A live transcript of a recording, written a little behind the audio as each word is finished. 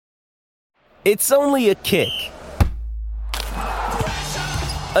It's only a kick,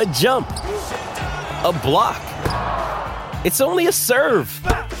 a jump, a block. It's only a serve.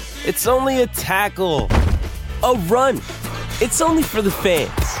 It's only a tackle, a run. It's only for the fans.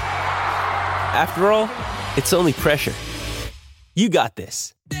 After all, it's only pressure. You got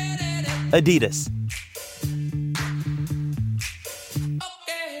this. Adidas.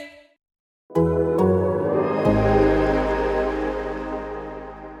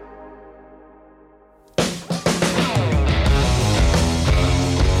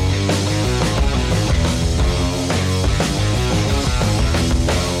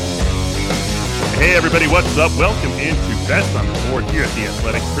 Hey everybody, what's up? Welcome into Best on the Board here at The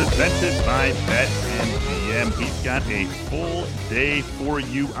Athletic, presented by BetMGM. We've got a full day for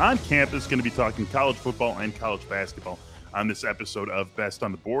you on campus. Going to be talking college football and college basketball on this episode of Best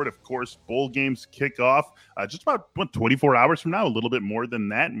on the Board. Of course, bowl games kick off just about 24 hours from now, a little bit more than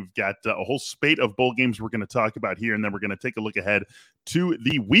that. And we've got a whole spate of bowl games we're going to talk about here, and then we're going to take a look ahead to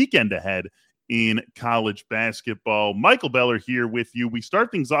the weekend ahead in college basketball. Michael Beller here with you. We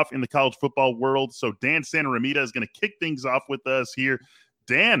start things off in the college football world. So Dan Santaramita is going to kick things off with us here.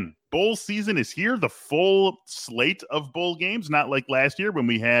 Dan, bowl season is here. The full slate of bowl games, not like last year when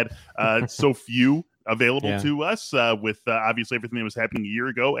we had so few available to us with obviously everything that was happening a year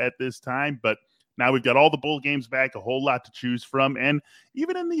ago at this time. But now we've got all the bowl games back, a whole lot to choose from. And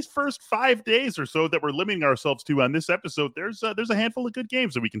even in these first 5 days or so that we're limiting ourselves to on this episode, there's a handful of good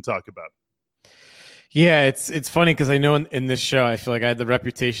games that we can talk about. Yeah, it's funny because I know in this show, I feel like I had the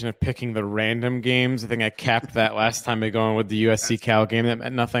reputation of picking the random games. I think I capped that last time by going with the USC Cal game that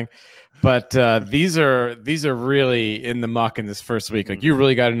meant nothing. But these are really in the muck in this first week. Like, you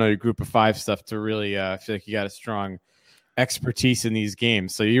really got to know your group of five stuff to really feel like you got a strong expertise in these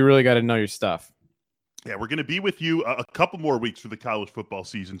games. So you really got to know your stuff. Yeah, we're going to be with you a couple more weeks for the college football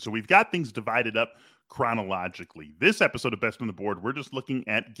season. So we've got things divided up chronologically. This episode of Best on the Board, we're just looking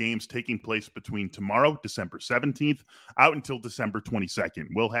at games taking place between tomorrow, December 17th, out until December 22nd.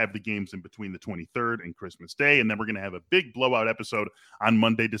 We'll have the games in between the 23rd and Christmas Day, and then we're going to have a big blowout episode on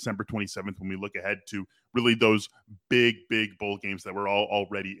Monday, December 27th, when we look ahead to really those big bowl games that we're all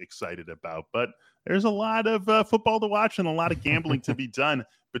already excited about. But there's a lot of football to watch and a lot of gambling to be done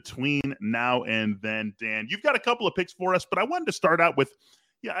between now and then. Dan, you've got a couple of picks for us, but I wanted to start out with,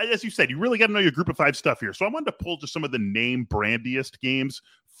 yeah, as you said, you really got to know your group of five stuff here. So I wanted to pull just some of the name brandiest games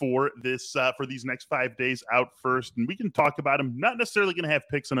for this for these next 5 days out first, and we can talk about them. Not necessarily going to have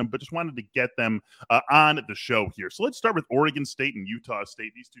picks on them, but just wanted to get them on the show here. So let's start with Oregon State and Utah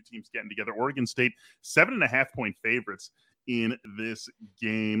State. These two teams getting together. Oregon State 7.5-point favorites in this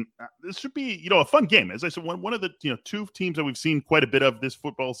game. This should be, a fun game. As I said, one of the two teams that we've seen quite a bit of this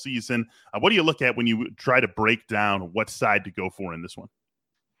football season. What do you look at when you try to break down what side to go for in this one?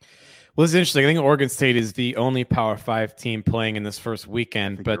 Well, it's interesting. I think Oregon State is the only Power 5 team playing in this first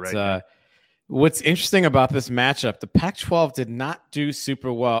weekend. But right, what's interesting about this matchup, the Pac-12 did not do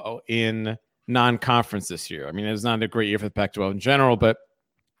super well in non-conference this year. I mean, it was not a great year for the Pac-12 in general, but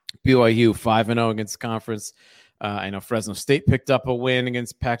BYU 5-0 against conference. I know Fresno State picked up a win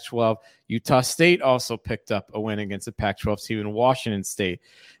against Pac-12. Utah State also picked up a win against the Pac-12 team in Washington State.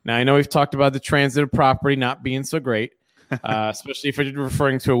 Now, I know we've talked about the transitive property not being so great. Especially if you're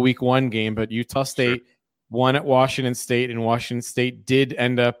referring to a week one game, but Utah State won at Washington State, and Washington State did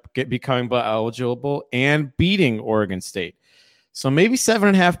end up becoming eligible and beating Oregon State. So maybe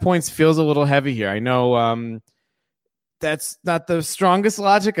 7.5 points feels a little heavy here. I know that's not the strongest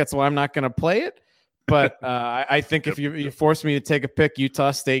logic. That's why I'm not going to play it. But I think if you force me to take a pick,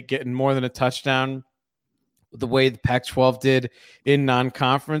 Utah State getting more than a touchdown, the way the Pac-12 did in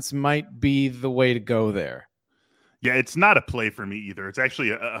non-conference might be the way to go there. Yeah, it's not a play for me either. It's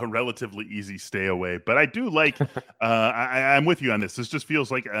actually a relatively easy stay away. But I do like I'm with you on this. This just feels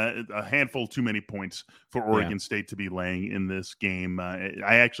like a handful too many points for Oregon State to be laying in this game. I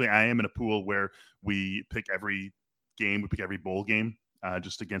am in a pool where we pick every game. We pick every bowl game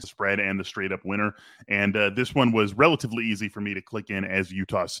just against the spread and the straight up winner. And this one was relatively easy for me to click in as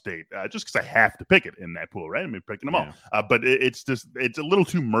Utah State, just because I have to pick it in that pool, right? I mean, picking them all. But it's a little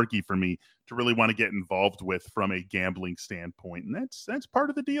too murky for me to really want to get involved with from a gambling standpoint. And that's part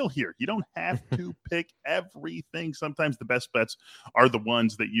of the deal here. You don't have to pick everything. Sometimes the best bets are the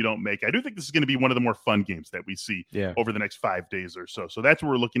ones that you don't make. I do think this is going to be one of the more fun games that we see over the next 5 days or so. So that's what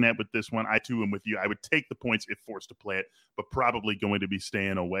we're looking at with this one. I too am with you. I would take the points if forced to play it, but probably going to be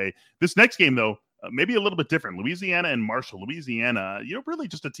staying away. This next game, though, maybe a little bit different. Louisiana and Marshall. Louisiana, really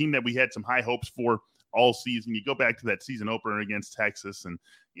just a team that we had some high hopes for all season. You go back to that season opener against Texas, and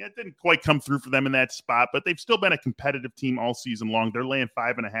it didn't quite come through for them in that spot, but they've still been a competitive team all season long. They're laying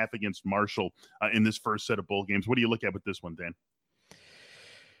 5.5 against Marshall in this first set of bowl games. What do you look at with this one, Dan?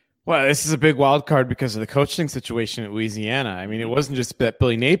 Well, this is a big wild card because of the coaching situation at Louisiana. I mean, it wasn't just that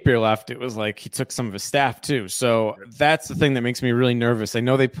Billy Napier left. It was like he took some of his staff too. So that's the thing that makes me really nervous. I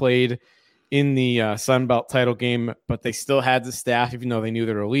know they played in the Sun Belt title game, but they still had the staff, even though they knew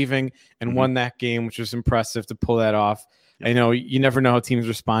they were leaving, and won that game, which was impressive to pull that off. I know you never know how teams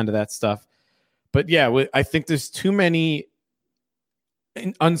respond to that stuff. But yeah, I think there's too many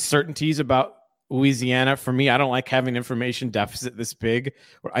uncertainties about Louisiana. For me, I don't like having information deficit this big,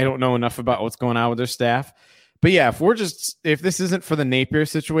 or I don't know enough about what's going on with their staff. But yeah, if this isn't for the Napier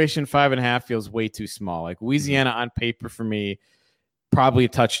situation, 5.5 feels way too small. Like Louisiana on paper for me, probably a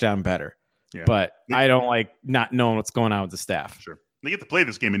touchdown better. Yeah. But I don't like not knowing what's going on with the staff. Sure. They get to play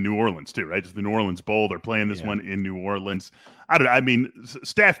this game in New Orleans too, right? It's the New Orleans Bowl. They're playing this one in New Orleans. I mean,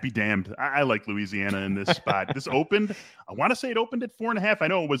 staff be damned. I like Louisiana in this spot. This opened, I want to say it opened at 4.5. I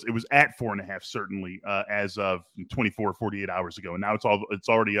know it was at 4.5 certainly as of 48 hours ago, and now it's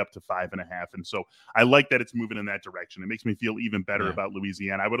already up to 5.5. And so I like that it's moving in that direction. It makes me feel even better about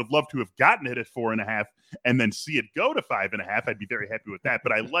Louisiana. I would have loved to have gotten it at 4.5 and then see it go to 5.5. I'd be very happy with that.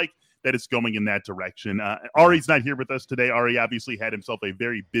 But I like that it's going in that direction. Ari's not here with us today. Ari obviously had himself a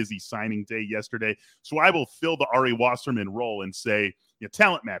very busy signing day yesterday, so I will fill the Ari Wasserman role and say,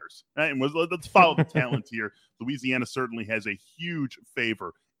 talent matters. Right? And let's follow the talent here. Louisiana certainly has a huge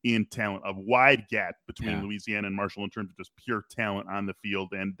favor in talent, a wide gap between Louisiana and Marshall in terms of just pure talent on the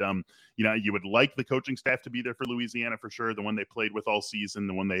field. And, you would like the coaching staff to be there for Louisiana for sure, the one they played with all season,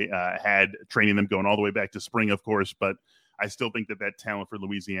 the one they had training them going all the way back to spring, of course. But I still think that talent for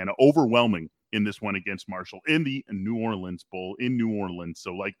Louisiana overwhelming in this one against Marshall in the New Orleans Bowl in New Orleans.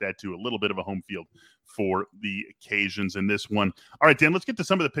 So like that too, a little bit of a home field for the Cajuns in this one. All right, Dan, let's get to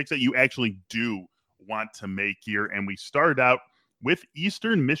some of the picks that you actually do want to make here. And we start out with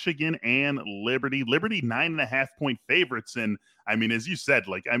Eastern Michigan and Liberty. Liberty 9.5-point favorites. And I mean, as you said,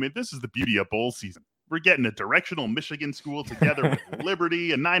 this is the beauty of bowl season. We're getting a directional Michigan school together with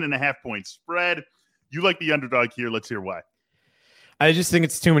Liberty, a 9.5-point spread. You like the underdog here. Let's hear why. I just think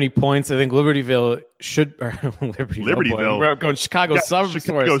it's too many points. I think Libertyville should Libertyville. We're going Chicago suburbs.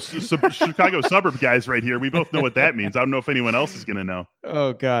 Chicago suburb guys right here. We both know what that means. I don't know if anyone else is going to know.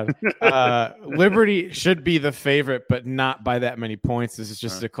 Oh God. Liberty should be the favorite, but not by that many points. This is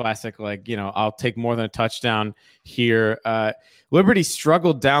just a classic, I'll take more than a touchdown here. Liberty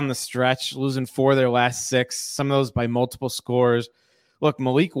struggled down the stretch, losing 4 of their last 6, some of those by multiple scores. Look,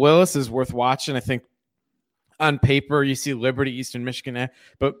 Malik Willis is worth watching. I think on paper, you see Liberty, Eastern Michigan.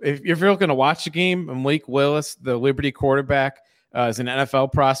 But if you're going to watch a game, Malik Willis, the Liberty quarterback, is an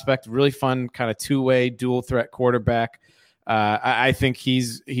NFL prospect, really fun kind of two-way dual threat quarterback. I think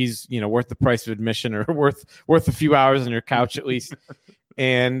he's worth the price of admission, or worth a few hours on your couch at least.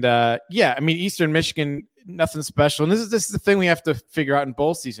 And Eastern Michigan, nothing special. And this is the thing we have to figure out in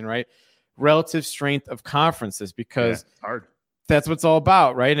bowl season, right? Relative strength of conferences, because it's hard. That's what it's all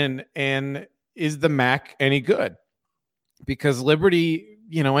about, right? And is the MAC any good? Because Liberty,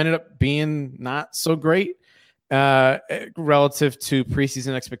 ended up being not so great relative to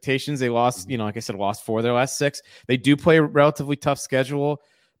preseason expectations. They lost, like I said, lost 4 of their last 6. They do play a relatively tough schedule,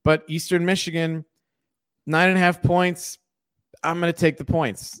 but Eastern Michigan, 9.5 points. I'm going to take the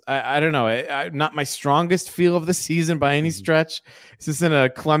points. I don't know. Not my strongest feel of the season by any stretch. This isn't a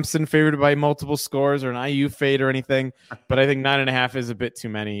Clemson favored by multiple scores or an IU fade or anything, but I think 9.5 is a bit too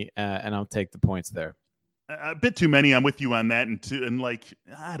many, and I'll take the points there. A bit too many. I'm with you on that. And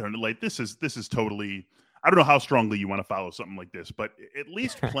I don't know, this is totally, I don't know how strongly you want to follow something like this, but at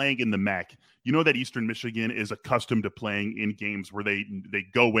least playing in the MAC, that Eastern Michigan is accustomed to playing in games where they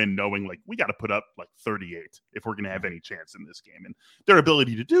go in knowing we got to put up 38 if we're going to have any chance in this game. And their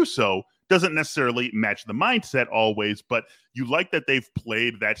ability to do so doesn't necessarily match the mindset always, but you like that they've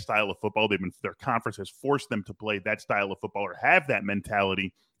played that style of football. Their conference has forced them to play that style of football or have that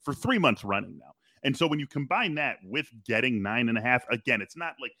mentality for 3 months running now. And so when you combine that with getting 9.5, again, it's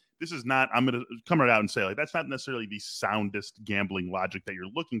not this is not, I'm going to come right out and say that's not necessarily the soundest gambling logic that you're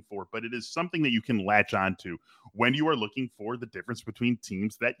looking for, but it is something that you can latch onto when you are looking for the difference between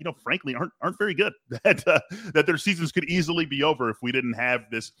teams that, frankly aren't very good, that their seasons could easily be over if we didn't have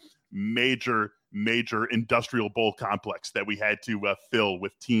this major industrial bowl complex that we had to fill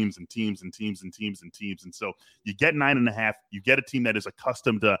with teams and teams and teams and teams and teams. And so you get 9.5, you get a team that is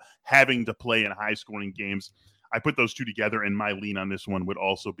accustomed to having to play in high scoring games. I put those two together, and my lean on this one would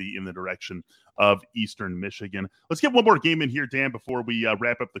also be in the direction of Eastern Michigan. Let's get one more game in here, Dan, before we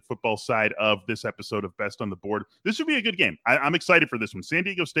wrap up the football side of this episode of Best on the Board. This should be a good game. I'm excited for this one. San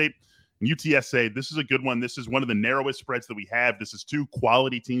Diego State and UTSA, this is a good one. This is one of the narrowest spreads that we have. This is two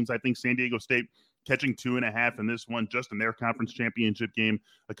quality teams. I think San Diego State catching 2.5 in this one, just in their conference championship game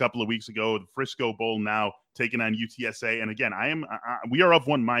a couple of weeks ago. The Frisco Bowl now taking on UTSA. And again, we are of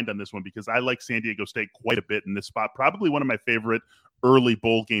one mind on this one because I like San Diego State quite a bit in this spot. Probably one of my favorite early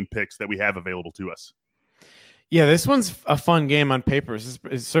bowl game picks that we have available to us. Yeah, this one's a fun game on paper. This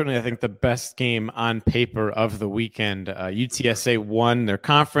is certainly, I think, the best game on paper of the weekend. UTSA won their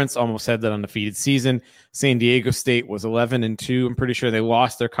conference, almost had that undefeated season. San Diego State was 11-2. I'm pretty sure they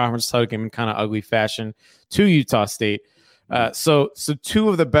lost their conference title game in kind of ugly fashion to Utah State. So two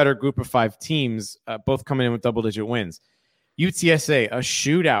of the better group of 5 teams, both coming in with double-digit wins. UTSA, a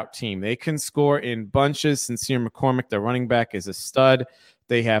shootout team. They can score in bunches. Sincere McCormick, their running back, is a stud.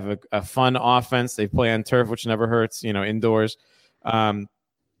 They have a fun offense. They play on turf, which never hurts, indoors. San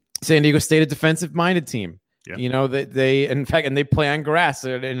Diego State, a defensive-minded team. Yeah. They play on grass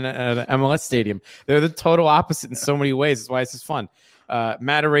in an MLS stadium. They're the total opposite in so many ways. That's why it's just fun.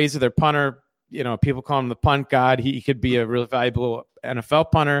 Matt Araiza, their punter, people call him the punt god. He could be a really valuable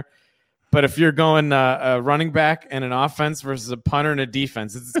NFL punter. But if you're going a running back and an offense versus a punter and a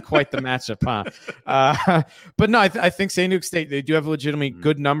defense, it's quite the matchup, huh? But no, I think San Diego State, they do have legitimately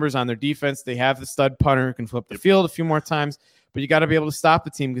good numbers on their defense. They have the stud punter who can flip the field a few more times. But you got to be able to stop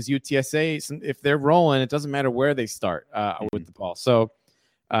the team because UTSA, if they're rolling, it doesn't matter where they start with the ball. So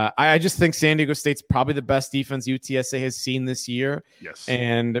I just think San Diego State's probably the best defense UTSA has seen this year. Yes.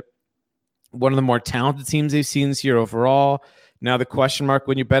 And one of the more talented teams they've seen this year overall. Now, the question mark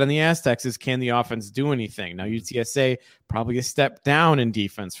when you bet on the Aztecs is, can the offense do anything? Now, UTSA probably a step down in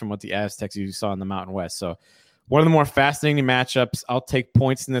defense from what the Aztecs you saw in the Mountain West. So one of the more fascinating matchups. I'll take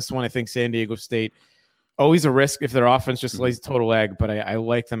points in this one. I think San Diego State, always a risk if their offense just lays total egg, but I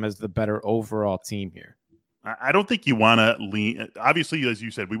like them as the better overall team here. I don't think you want to lean. Obviously, as you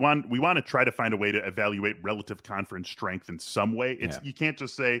said, we want to try to find a way to evaluate relative conference strength in some way. You can't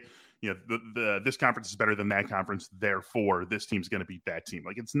just say, this conference is better than that conference, therefore this team's going to beat that team.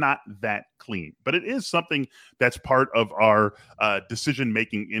 Like, it's not that clean, but it is something that's part of our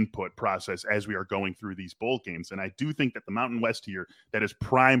decision-making input process as we are going through these bowl games. And I do think that the Mountain West here, that is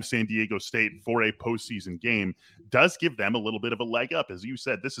prime San Diego State for a postseason game, does give them a little bit of a leg up. As you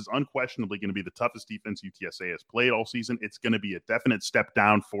said, this is unquestionably going to be the toughest defense UTSA has played all season. It's going to be a definite step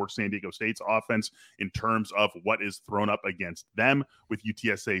down for San Diego State's offense in terms of what is thrown up against them with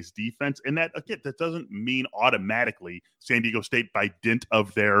UTSA's defense. And that, again, that doesn't mean automatically San Diego State, by dint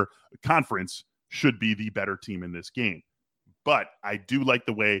of their conference, should be the better team in this game. But I do like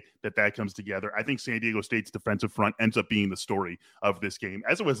the way that comes together. I think San Diego State's defensive front ends up being the story of this game,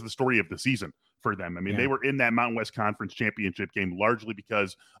 as it was the story of the season for them. I mean, They were in that Mountain West Conference championship game largely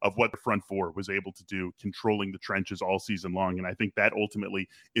because of what the front four was able to do, controlling the trenches all season long. And I think that ultimately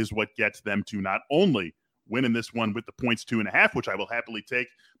is what gets them to not only winning this one with the points 2.5, which I will happily take,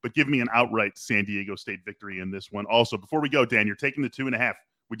 but give me an outright San Diego State victory in this one. Also, before we go, Dan, you're taking the 2.5.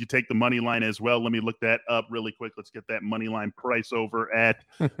 Would you take the money line as well? Let me look that up really quick. Let's get that money line price over at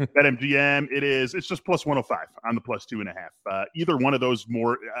BetMGM. It's just plus 105 on the plus 2.5. Either one of those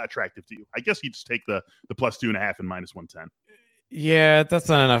more attractive to you? I guess you just take the plus 2.5 and minus 110. Yeah, that's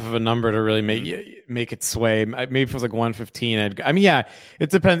not enough of a number to really make it sway. Maybe if it was like 115, it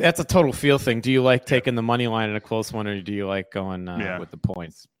depends. That's a total feel thing. Do you like taking the money line in a close one, or do you like going with the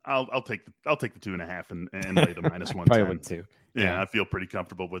points? I'll take the 2.5 and lay the minus 110. Probably would too. Yeah, I feel pretty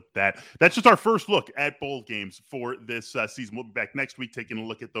comfortable with that. That's just our first look at bowl games for this season. We'll be back next week taking a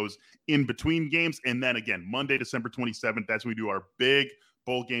look at those in-between games. And then again, Monday, December 27th, that's when we do our big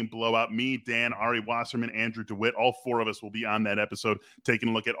bowl game blowout. Me, Dan, Ari Wasserman, Andrew DeWitt, all four of us will be on that episode taking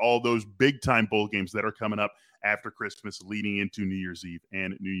a look at all those big-time bowl games that are coming up after Christmas leading into New Year's Eve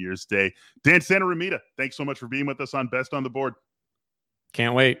and New Year's Day. Dan Santaramita, thanks so much for being with us on Best on the Board.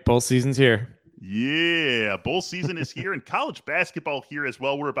 Can't wait. Bowl season's here. Yeah, bowl season is here, and college basketball here as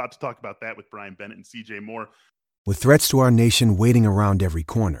well. We're about to talk about that with Brian Bennett and CJ Moore. With threats to our nation waiting around every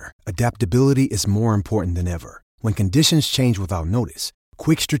corner, adaptability is more important than ever. When conditions change without notice,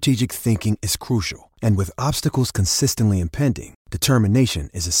 quick strategic thinking is crucial. And with obstacles consistently impending, determination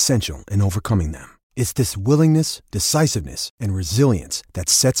is essential in overcoming them. It's this willingness, decisiveness, and resilience that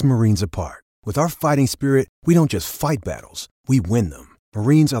sets Marines apart. With our fighting spirit, we don't just fight battles, we win them.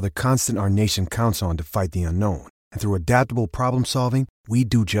 Marines are the constant our nation counts on to fight the unknown. And through adaptable problem solving, we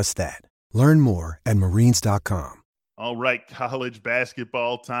do just that. Learn more at Marines.com. All right, college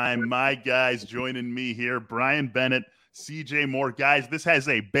basketball time. My guys joining me here, Brian Bennett, CJ Moore. Guys, this has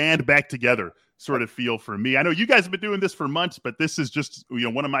a band back together sort of feel for me. I know you guys have been doing this for months, but this is just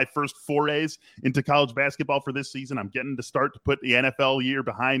one of my first forays into college basketball for this season. I'm getting to start to put the NFL year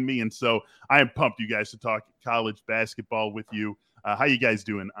behind me, and so I am pumped, you guys, to talk college basketball with you. How you guys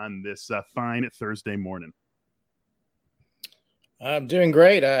doing on this fine Thursday morning? I'm doing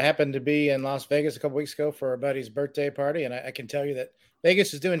great. I happened to be in Las Vegas a couple weeks ago for a buddy's birthday party, and I can tell you that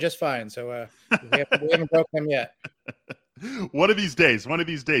Vegas is doing just fine. So we haven't broken them yet. One of these days,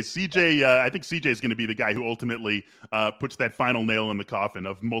 CJ, I think CJ is going to be the guy who ultimately puts that final nail in the coffin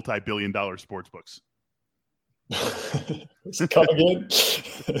of multi-billion-dollar sports books. Coming in.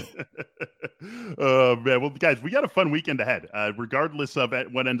 Man. Well, guys, we got a fun weekend ahead. Regardless of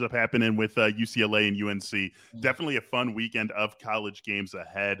what ends up happening with UCLA and UNC, definitely a fun weekend of college games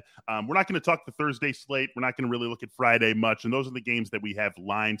ahead. We're not going to talk the Thursday slate. We're not going to really look at Friday much, and those are the games that we have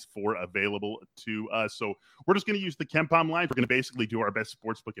lines for available to us. So we're just going to use the KenPom lines. We're going to basically do our best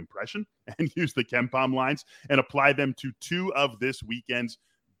sportsbook impression and use the KenPom lines and apply them to two of this weekend's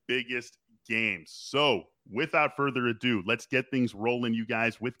biggest games. So without further ado, let's get things rolling, you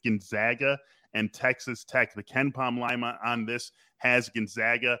guys, with Gonzaga and Texas Tech. The KenPom line on this has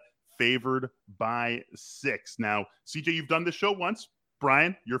Gonzaga favored by 6. Now, CJ, you've done this show once.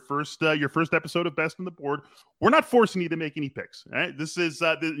 Brian, your first episode of Best on the Board. We're not forcing you to make any picks. All right? This is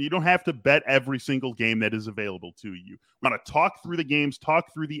you don't have to bet every single game that is available to you. We're going to talk through the games,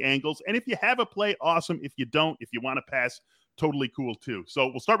 talk through the angles, and if you have a play, awesome. If you don't, if you want to pass, totally cool too. So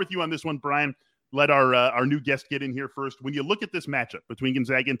we'll start with you on this one, Brian. Let our new guest get in here first. When you look at this matchup between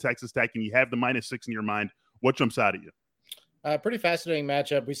Gonzaga and Texas Tech, and you have the -6 in your mind, what jumps out at you? Pretty fascinating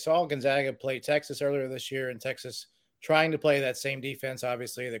matchup. We saw Gonzaga play Texas earlier this year, and Texas trying to play that same defense,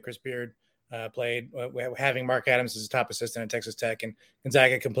 obviously, that Chris Beard played, having Mark Adams as a top assistant at Texas Tech, and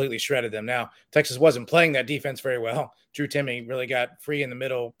Gonzaga completely shredded them. Now, Texas wasn't playing that defense very well. Drew Timme really got free in the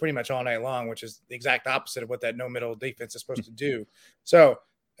middle pretty much all night long, which is the exact opposite of what that no-middle defense is supposed to do. So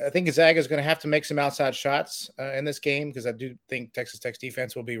I think Gonzaga is going to have to make some outside shots in this game, because I do think Texas Tech's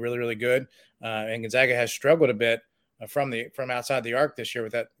defense will be really, really good. And Gonzaga has struggled a bit from outside the arc this year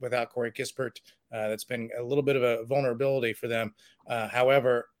without Corey Kispert. That's been a little bit of a vulnerability for them.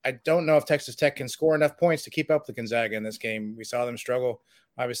 However, I don't know if Texas Tech can score enough points to keep up with Gonzaga in this game. We saw them struggle,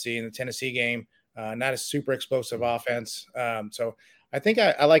 obviously, in the Tennessee game. Not a super explosive offense. So I think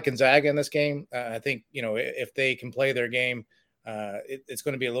I like Gonzaga in this game. I think, if they can play their game, it's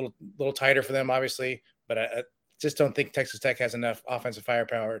going to be a little tighter for them, obviously, but I just don't think Texas Tech has enough offensive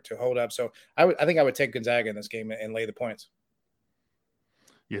firepower to hold up. So I think I would take Gonzaga in this game and lay the points.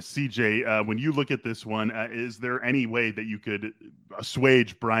 Yes, CJ, when you look at this one, is there any way that you could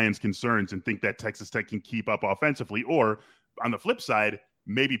assuage Brian's concerns and think that Texas Tech can keep up offensively, or on the flip side,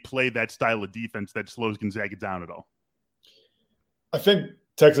 maybe play that style of defense that slows Gonzaga down at all? I think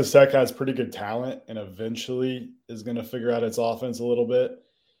Texas Tech has pretty good talent and eventually is going to figure out its offense a little bit.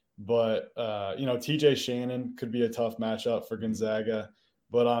 But, TJ Shannon could be a tough matchup for Gonzaga.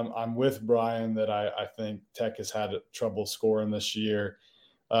 But I'm with Brian that I think Tech has had trouble scoring this year.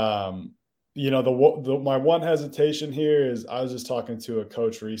 My one hesitation here is I was just talking to a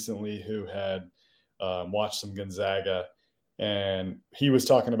coach recently who had watched some Gonzaga, and he was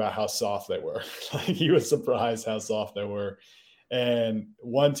talking about how soft they were. Like, he was surprised how soft they were. And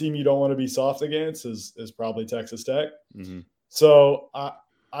one team you don't want to be soft against is probably Texas Tech. Mm-hmm. So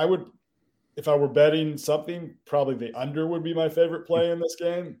I would, if I were betting something, probably the under would be my favorite play in this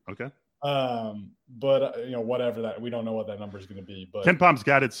game. Okay. But whatever that, we don't know what that number is going to be. But KenPom's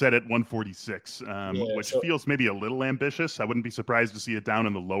got it set at 146, which feels maybe a little ambitious. I wouldn't be surprised to see it down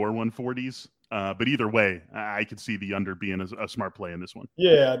in the lower 140s. But either way, I could see the under being a smart play in this one.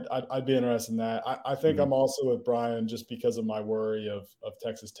 Yeah, I'd be interested in that. I think I'm also with Brian just because of my worry of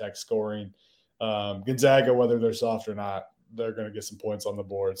Texas Tech scoring. Gonzaga, whether they're soft or not, they're going to get some points on the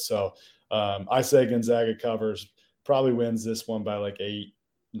board. So I say Gonzaga covers, probably wins this one by like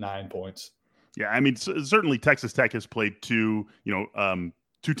 8-9 points. Yeah, I mean, certainly Texas Tech has played two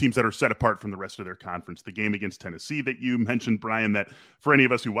teams that are set apart from the rest of their conference. The game against Tennessee that you mentioned, Brian, that for any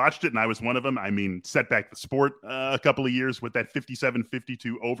of us who watched it, and I was one of them, I mean, set back the sport a couple of years with that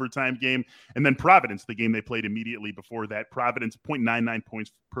 57-52 overtime game. And then Providence, the game they played immediately before that. Providence, 0.99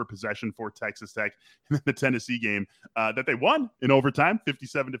 points per possession for Texas Tech. And then the Tennessee game that they won in overtime,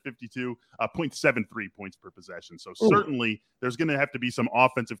 57-52, 0.73 points per possession. So certainly there's going to have to be some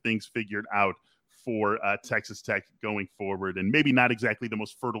offensive things figured out for Texas Tech going forward, and maybe not exactly the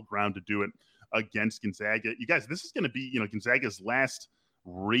most fertile ground to do it against Gonzaga. You guys, this is going to be, Gonzaga's last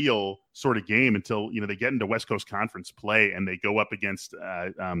real sort of game until, they get into West Coast Conference play and they go up against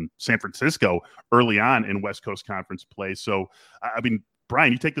San Francisco early on in West Coast Conference play. So,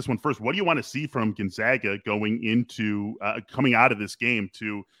 Brian, you take this one first. What do you want to see from Gonzaga going into coming out of this game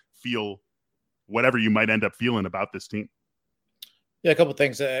to feel whatever you might end up feeling about this team? Yeah, a couple of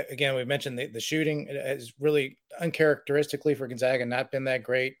things. Again, we mentioned the shooting is really uncharacteristically for Gonzaga not been that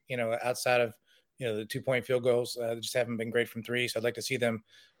great, outside of, the 2-point field goals. Just haven't been great from three. So I'd like to see them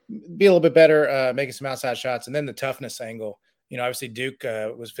be a little bit better, making some outside shots. And then the toughness angle. Obviously Duke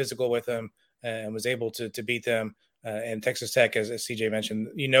was physical with them and was able to beat them. And Texas Tech, as CJ mentioned,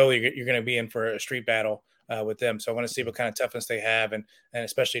 you're going to be in for a street battle with them. So I want to see what kind of toughness they have, and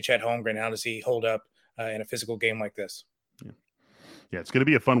especially Chet Holmgren. How does he hold up in a physical game like this? Yeah, it's going to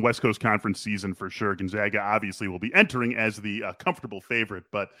be a fun West Coast Conference season for sure. Gonzaga obviously will be entering as the comfortable favorite,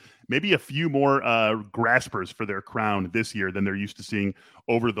 but maybe a few more graspers for their crown this year than they're used to seeing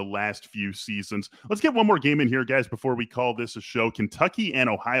over the last few seasons. Let's get one more game in here, guys, before we call this a show. Kentucky and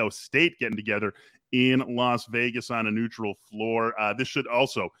Ohio State getting together in Las Vegas on a neutral floor. This should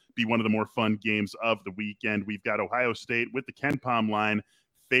also be one of the more fun games of the weekend. We've got Ohio State with the KenPom line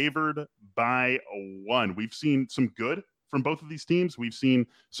favored by 1. We've seen some good from both of these teams. We've seen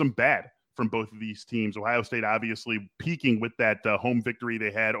some bad from both of these teams. Ohio State obviously peaking with that home victory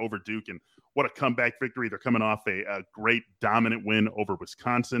they had over Duke, and what a comeback victory. They're coming off a great dominant win over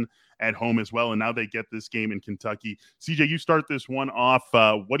Wisconsin at home as well, and now they get this game in Kentucky. CJ, you start this one off.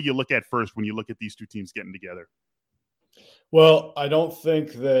 What do you look at first when you look at these two teams getting together? Well, I don't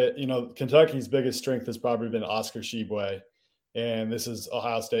think that, Kentucky's biggest strength has probably been Oscar Tshiebwe, and this is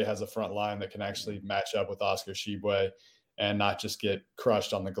Ohio State has a front line that can actually match up with Oscar Tshiebwe and not just get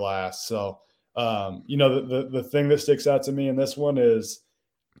crushed on the glass. So, the thing that sticks out to me in this one is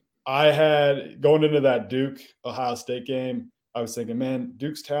I had going into that Duke Ohio State game, I was thinking, man,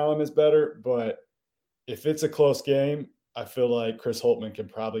 Duke's talent is better, but if it's a close game, I feel like Chris Holtmann can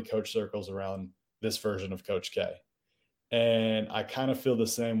probably coach circles around this version of Coach K. And I kind of feel the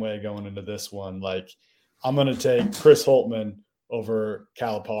same way going into this one. Like, I'm going to take Chris Holtmann over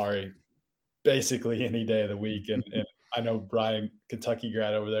Calipari basically any day of the week. And I know Brian, Kentucky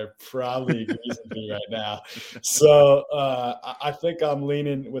grad over there, probably agrees with me right now. So I think I'm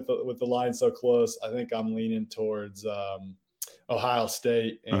leaning with the line so close. I think I'm leaning towards Ohio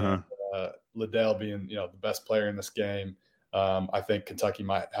State and Liddell being the best player in this game. I think Kentucky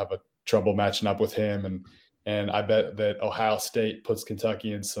might have a trouble matching up with him, and I bet that Ohio State puts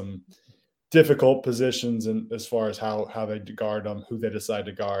Kentucky in some difficult positions, and as far as how they guard them, who they decide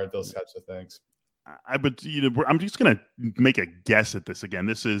to guard, those types of things. I'm just going to make a guess at this again.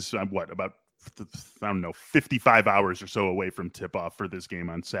 This is about 55 hours or so away from tip-off for this game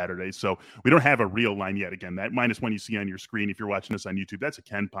on Saturday. So we don't have a real line yet. Again, that -1 you see on your screen, if you're watching this on YouTube, that's a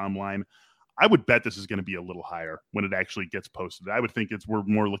KenPom line. I would bet this is going to be a little higher when it actually gets posted. I would think we're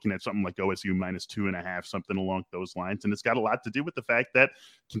more looking at something like OSU -2.5, something along those lines. And it's got a lot to do with the fact that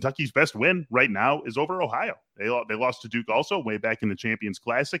Kentucky's best win right now is over Ohio. They lost to Duke also way back in the Champions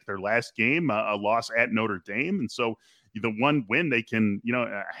Classic, their last game, a loss at Notre Dame. And so the one win they can,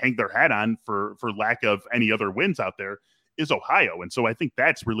 hang their hat on for lack of any other wins out there is Ohio. And so I think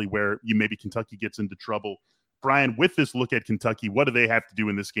that's really where maybe Kentucky gets into trouble. Brian, with this look at Kentucky, what do they have to do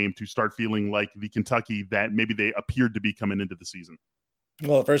in this game to start feeling like the Kentucky that maybe they appeared to be coming into the season?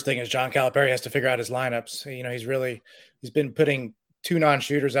 Well, the first thing is John Calipari has to figure out his lineups. He's been putting 2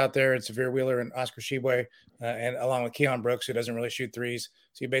 non-shooters out there. It's Sahvir Wheeler and Oscar Tshiebwe, and along with Keon Brooks, who doesn't really shoot threes.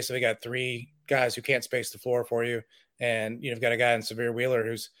 So you basically got 3 guys who can't space the floor for you. And you've got a guy in Sahvir Wheeler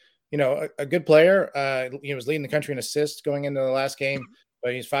who's, a good player. He was leading the country in assists going into the last game.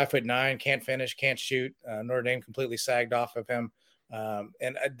 But he's 5'9", can't finish, can't shoot. Notre Dame completely sagged off of him,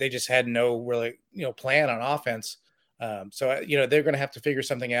 and they just had no really plan on offense. So they're going to have to figure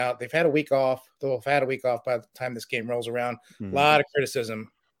something out. They've had a week off. They'll have had a week off by the time this game rolls around. A lot of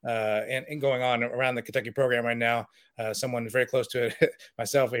criticism and going on around the Kentucky program right now. Someone very close to it,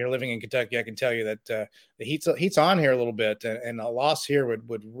 myself here living in Kentucky, I can tell you that the heat's on here a little bit, and a loss here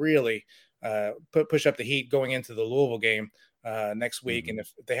would really push up the heat going into the Louisville game next week. And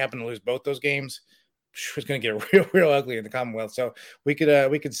if they happen to lose both those games, it's going to get real ugly in the Commonwealth. So we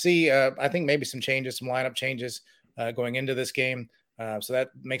could see, I think maybe some lineup changes going into this game. So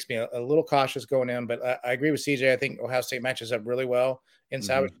that makes me a little cautious going in, but I agree with CJ. I think Ohio State matches up really well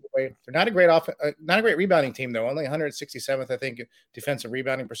inside. They're not a great rebounding team though. Only 167th, I think, defensive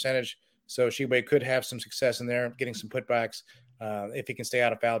rebounding percentage. So Tshiebwe could have some success in there, getting some putbacks if he can stay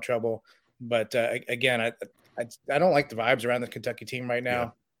out of foul trouble. But again, I don't like the vibes around the Kentucky team right now. Yeah.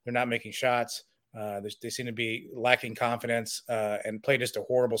 They're not making shots. They seem to be lacking confidence and play just a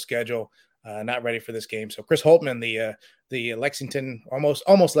horrible schedule. Not ready for this game. So Chris Holtmann, the Lexington,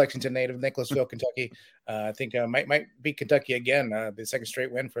 almost Lexington native, Nicholasville, Kentucky, I think might beat Kentucky again. The second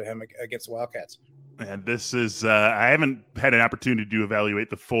straight win for him against the Wildcats. And this is, I haven't had an opportunity to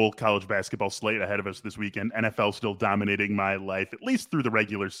evaluate the full college basketball slate ahead of us this weekend. NFL still dominating my life, at least through the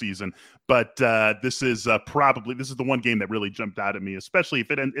regular season. But this is the one game that really jumped out at me, especially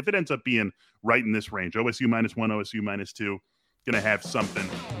if it ends up being right in this range. OSU -1, OSU -2. Going to have something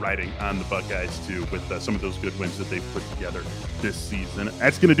riding on the Buckeyes, too, with some of those good wins that they've put together this season.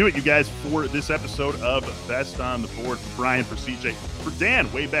 That's going to do it, you guys, for this episode of Best on the Board. For Brian, for CJ, for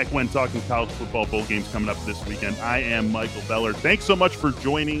Dan, way back when, talking college football bowl games coming up this weekend. I am Michael Beller. Thanks so much for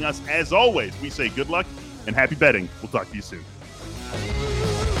joining us. As always, we say good luck and happy betting. We'll talk to you soon.